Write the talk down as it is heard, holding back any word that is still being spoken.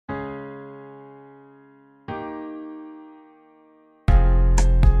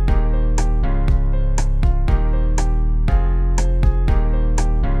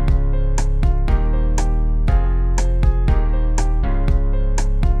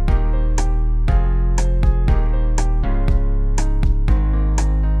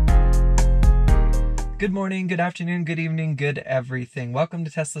Good morning, good afternoon, good evening, good everything. Welcome to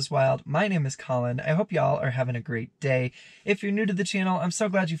Tesla's Wild. My name is Colin. I hope y'all are having a great day. If you're new to the channel, I'm so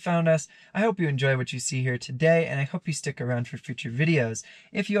glad you found us. I hope you enjoy what you see here today, and I hope you stick around for future videos.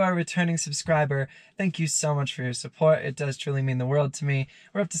 If you are a returning subscriber, thank you so much for your support. It does truly mean the world to me.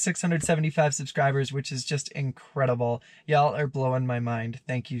 We're up to 675 subscribers, which is just incredible. Y'all are blowing my mind.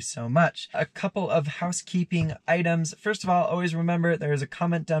 Thank you so much. A couple of housekeeping items. First of all, always remember there is a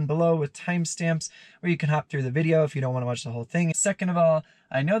comment down below with timestamps where you can hop through the video if you don't want to watch the whole thing. Second of all,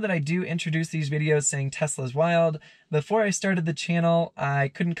 I know that I do introduce these videos saying Tesla's Wild. Before I started the channel, I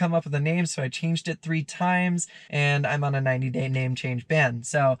couldn't come up with a name, so I changed it 3 times, and I'm on a 90-day name change ban.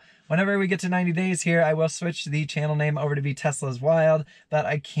 So whenever we get to 90 days here, I will switch the channel name over to be Tesla's Wild, but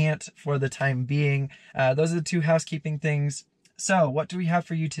I can't for the time being. Those are the 2 housekeeping things. So what do we have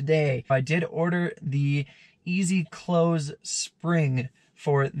for you today? I did order the Easy Close Spring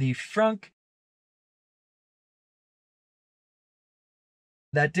for the Frunk.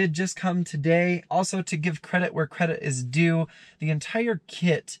 That did just come today. Also, to give credit where credit is due, the entire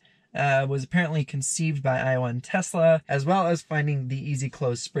kit was apparently conceived by Iowa and Tesla, as well as finding the Easy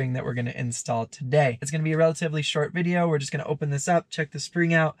Close spring that we're going to install today. It's going to be a relatively short video. We're just going to open this up, check the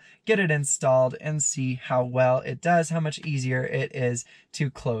spring out, get it installed, and see how well it does, how much easier it is to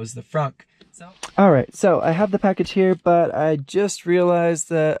close the frunk. Alright, so I have the package here, but I just realized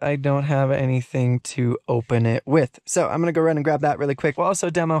that I don't have anything to open it with. So I'm going to go run and grab that really quick. We'll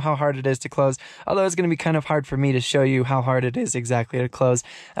also demo how hard it is to close, although it's going to be kind of hard for me to show you how hard it is exactly to close.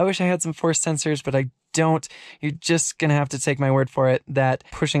 I wish I had some force sensors, but I don't. You're just going to have to take my word for it that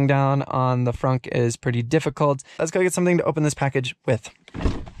pushing down on the frunk is pretty difficult. Let's go get something to open this package with.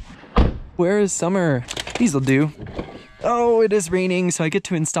 Where is Summer? These'll do. Oh, it is raining, so I get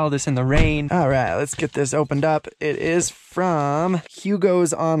to install this in the rain. All right, let's get this opened up. It is from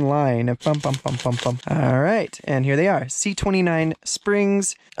Hugo's Online. All right, and here they are. C29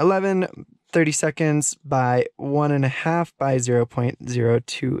 springs, 30 seconds by 1.5 by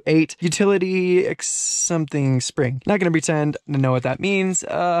 0.028. Utility something spring. Not gonna pretend to know what that means.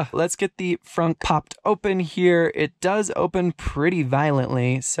 Let's get the frunk popped open here. It does open pretty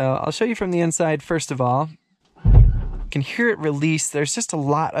violently, so I'll show you from the inside first of all. Can hear it release. There's just a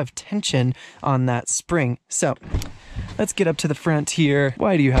lot of tension on that spring. So let's get up to the front here.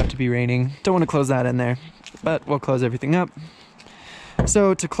 Why do you have to be raining? Don't want to close that in there, but we'll close everything up.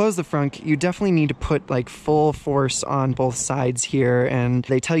 So to close the frunk, you definitely need to put like full force on both sides here, and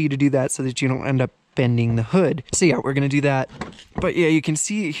they tell you to do that so that you don't end up bending the hood. So yeah, we're gonna do that. But yeah, you can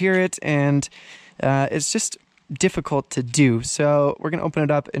hear it, and it's just difficult to do. So we're gonna open it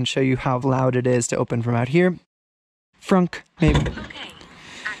up and show you how loud it is to open from out here. Frunk, maybe. Okay.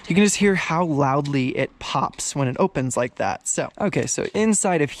 You can just hear how loudly it pops when it opens like that. So, okay, so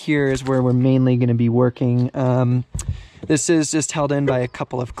inside of here is where we're mainly going to be working. This is just held in by a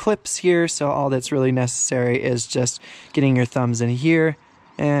couple of clips here, so all that's really necessary is just getting your thumbs in here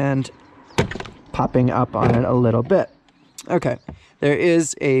and popping up on it a little bit. Okay, there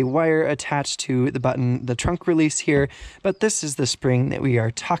is a wire attached to the button, the trunk release here, but this is the spring that we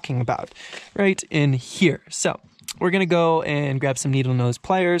are talking about right in here. So we're going to go and grab some needle nose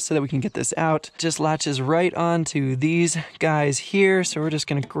pliers so that we can get this out. Just latches right onto these guys here. So we're just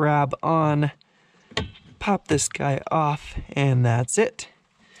going to grab on, pop this guy off, and that's it.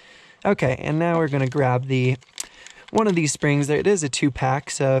 Okay, and now we're going to grab one of these springs. It is a 2-pack,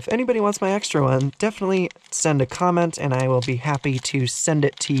 so if anybody wants my extra one, definitely send a comment and I will be happy to send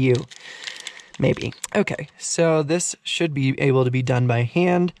it to you. Maybe. Okay, so this should be able to be done by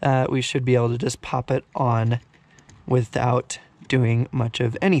hand. We should be able to just pop it on without doing much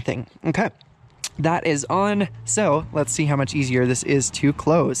of anything. Okay, that is on. So let's see how much easier this is to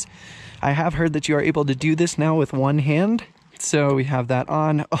close. I have heard that you are able to do this now with one hand. So we have that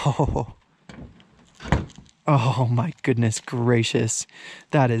on. Oh my goodness gracious.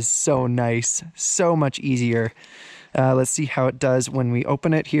 That is so nice. So much easier. Let's see how it does when we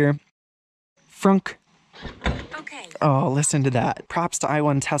open it here. Frunk. Oh, listen to that. Props to Iowa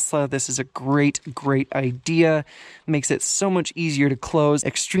and Tesla. This is a great idea. Makes it so much easier to close.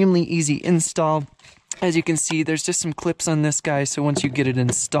 Extremely easy install. As you can see, there's just some clips on this guy, so once you get it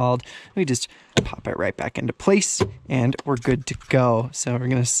installed, we just pop it right back into place, and we're good to go. So we're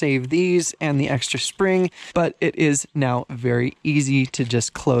going to save these and the extra spring, but it is now very easy to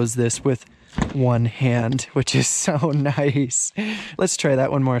just close this with one hand, which is so nice. Let's try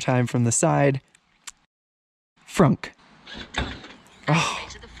that one more time from the side. Frunk. Oh,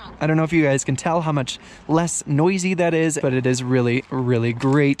 I don't know if you guys can tell how much less noisy that is, but it is really, really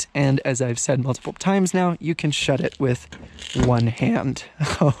great. And as I've said multiple times now, you can shut it with one hand.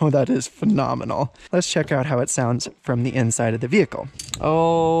 Oh, that is phenomenal. Let's check out how it sounds from the inside of the vehicle.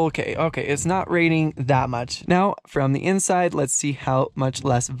 Okay, it's not raining that much. Now, from the inside, let's see how much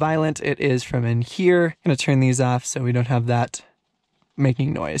less violent it is from in here. I'm gonna turn these off so we don't have that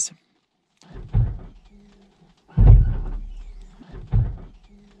making noise.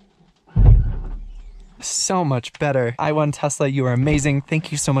 So much better. I1 Tesla, you are amazing.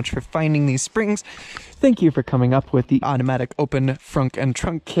 Thank you so much for finding these springs. Thank you for coming up with the automatic open frunk and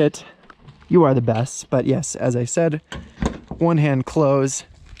trunk kit. You are the best. But yes, as I said, one hand close.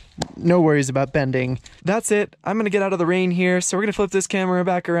 No worries about bending. That's it. I'm gonna get out of the rain here, so we're gonna flip this camera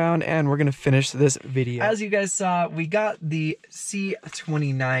back around and we're gonna finish this video. As you guys saw, we got the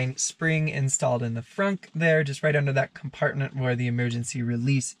C29 spring installed in the frunk there, just right under that compartment where the emergency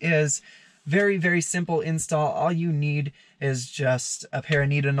release is. Very, very simple install. All you need is just a pair of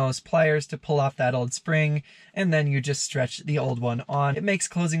needle nose pliers to pull off that old spring, and then you just stretch the old one on. It makes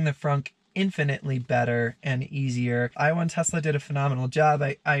closing the frunk infinitely better and easier. I1 Tesla did a phenomenal job.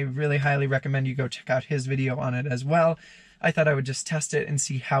 I really highly recommend you go check out his video on it as well. I thought I would just test it and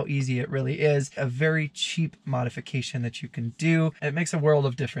see how easy it really is. A very cheap modification that you can do. It makes a world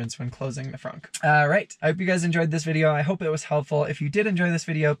of difference when closing the frunk. All right, I hope you guys enjoyed this video. I hope it was helpful. If you did enjoy this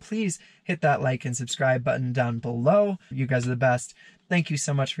video, please hit that like and subscribe button down below. You guys are the best. Thank you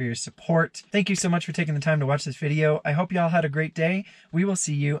so much for your support. Thank you so much for taking the time to watch this video. I hope you all had a great day. We will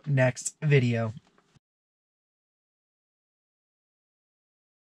see you next video.